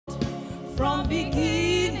from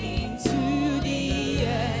beginning to the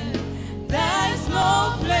end. There's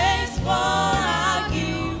no place for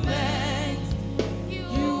argument.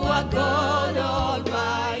 You are God all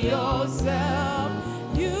by yourself.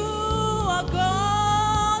 You are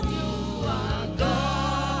God. You are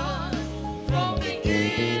God from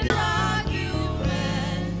beginning to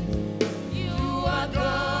argument. You are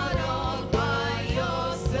God all by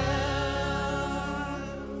yourself.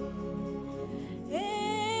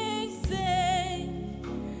 Hey, say,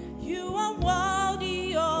 you are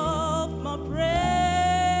worthy of my praise.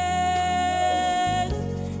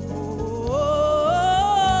 Oh,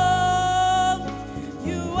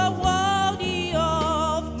 you are worthy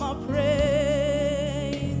of my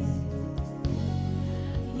praise.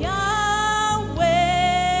 Yahweh,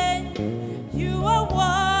 you are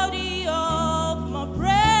worthy of my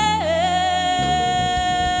praise.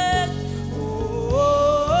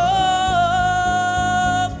 Oh,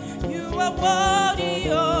 you are worthy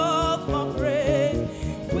of my praise.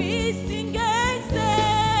 We sing and say,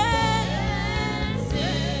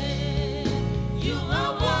 you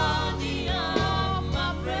are worthy of my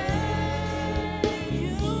praise.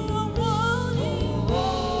 You are worthy.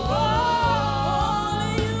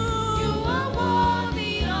 Only you are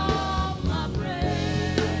worthy of my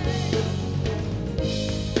praise.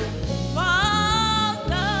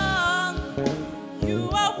 Father, you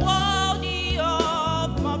are worthy of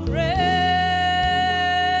my praise.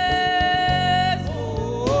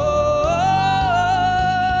 Oh,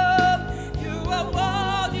 you are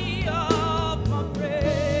worthy of my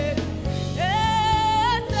praise.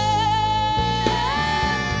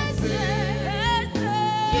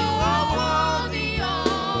 You are worthy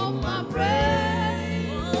of my praise.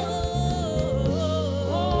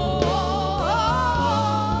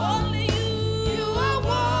 Only you are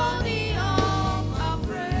worthy of my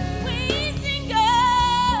praise. We sing it.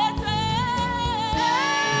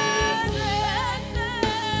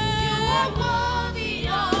 You are worthy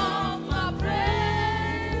of my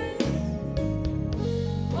praise.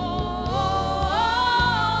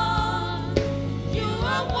 You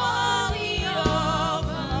are worthy of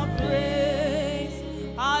my praise.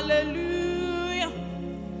 Hallelujah.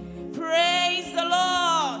 Praise the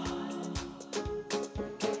Lord.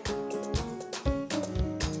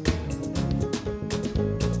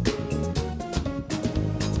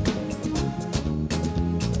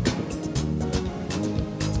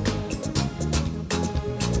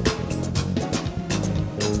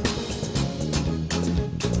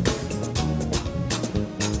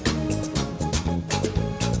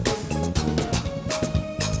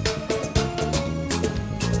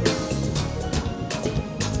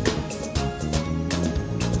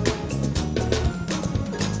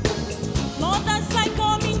 Lord, as I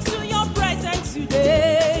come into your presence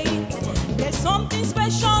today, there's something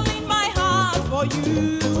special in my heart for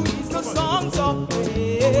you. It's the songs of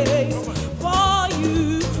praise for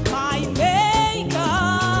you, my Maker.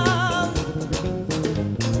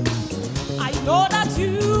 I know that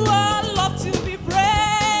you are loved to be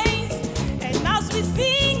praised, and as we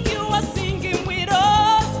sing, you are singing with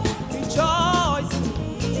us, rejoicing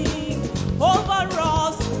over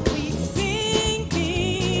us with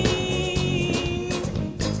singing.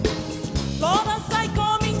 Lord, as I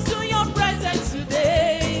come into your presence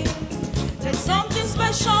today, there's something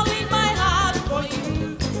special in my heart for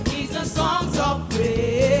you.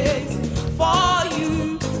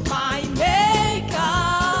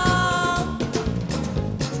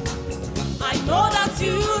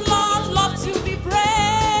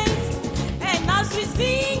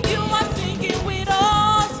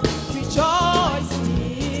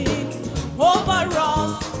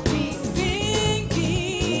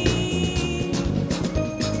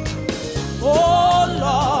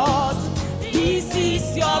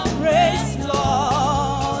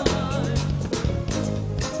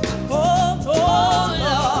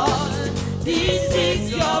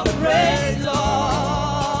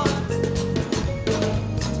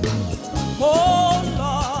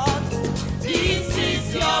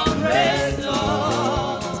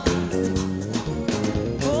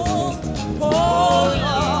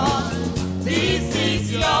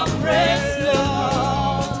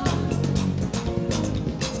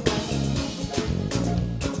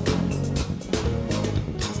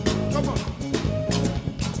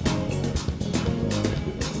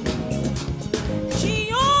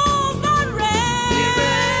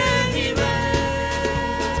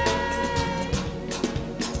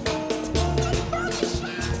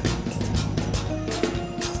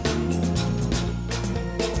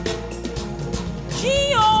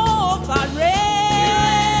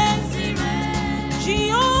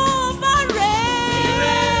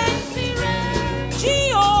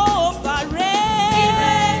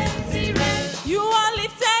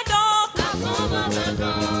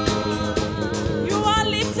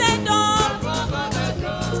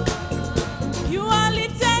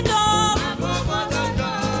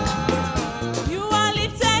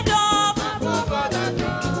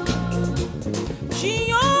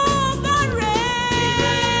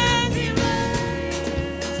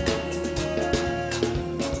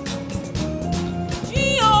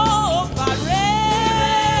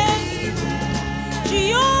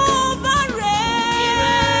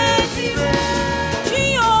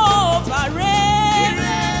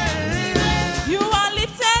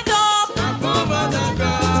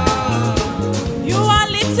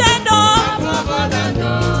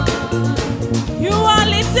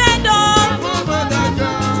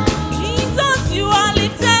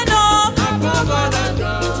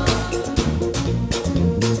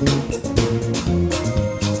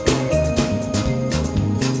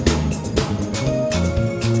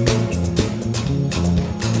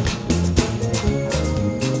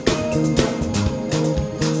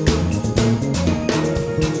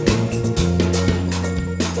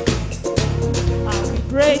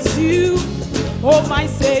 praise you, oh my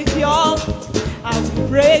Savior. I will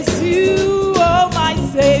praise you, oh my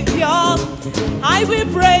Savior. I will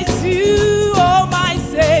praise you, oh my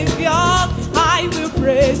Savior. I will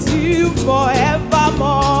praise you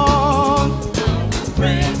forevermore.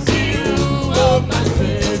 Praise you, oh my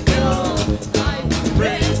Savior. I will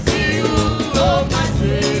praise you, oh my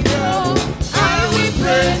Savior. I will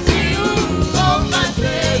praise you, oh my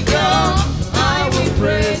Savior. I will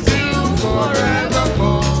praise you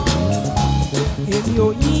forevermore. Èmi ò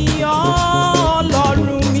yìn ọ́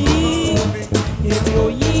Ọlọ́run mi, èmi ò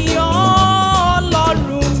yìn ọ́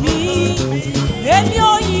Ọlọ́run mi, èmi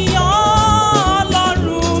ò yìn ọ́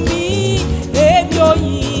Ọlọ́run mi, èmi ò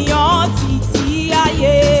yìn ọ́ títí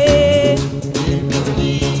ayé. Èmi ò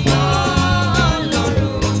yìn ọ́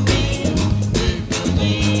Ọlọ́run mi, èmi ò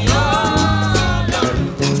yìn ọ́ Ọlọ́run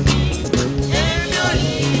mi, èmi ò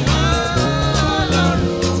yìn ọ́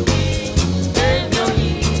Ọlọ́run mi, èmi ò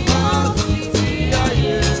yìn ọ́ títí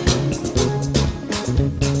ayé.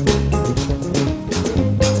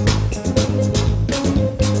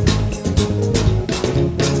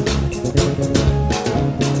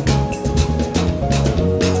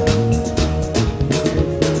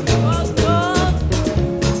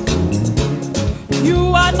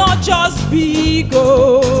 You are not just big,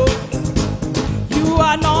 oh. You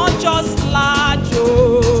are not just large,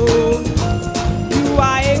 oh. You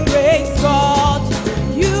are a great God.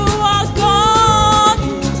 You are God.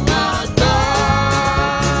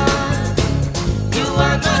 You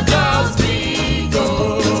are not just big,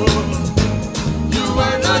 oh. You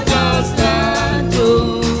are not just that,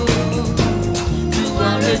 oh. You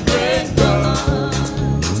are a great God.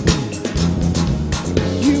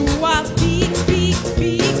 You are big, big,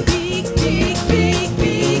 big, big, big, big,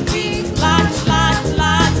 big, big, large, large,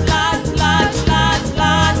 large, large, large, large,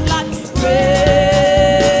 large, large, great.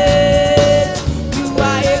 You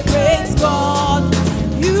are a great God.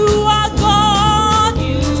 You are God.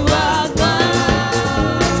 You are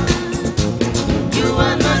God. You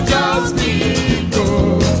are not just big,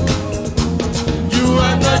 oh. You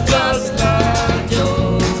are not just that,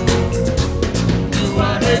 oh. You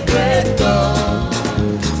are a great God.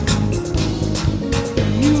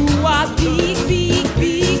 You are big, big,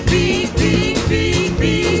 big, big, big, big,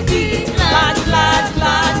 big, big, large, large,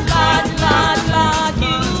 large, large, large, large.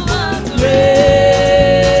 You are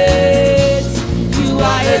great. You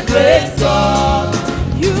are a great God.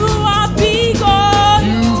 You are big, oh.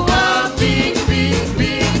 You are big, big,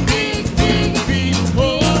 big, big, big, big,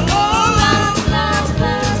 oh.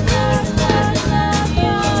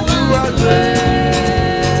 You are great.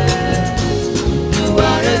 You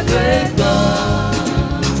are a great God.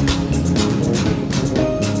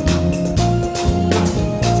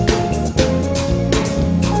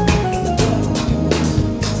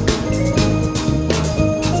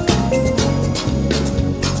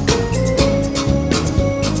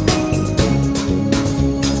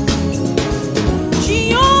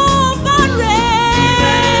 Jehovah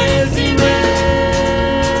reigns.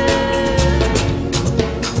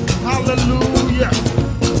 Hallelujah.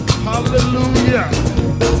 Hallelujah.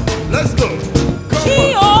 Let's go. Come on.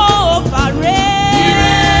 Jehovah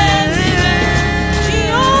reigns.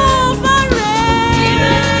 Jehovah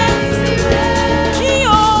reigns.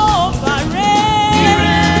 Jehovah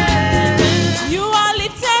reigns. You are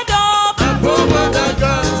lifted up. Above other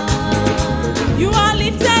gods, You are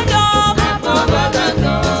lifted up. above other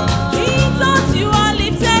gods, Jesus, you are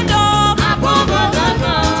lifted up. above other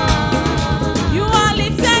gods, You are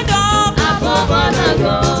lifted up. above other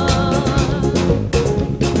gods.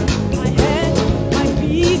 My head, my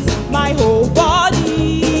feet, my whole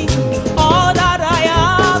body, all that I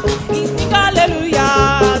have is sing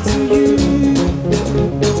hallelujah to you.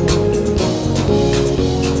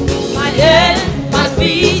 My head, my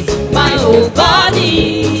feet, my whole body,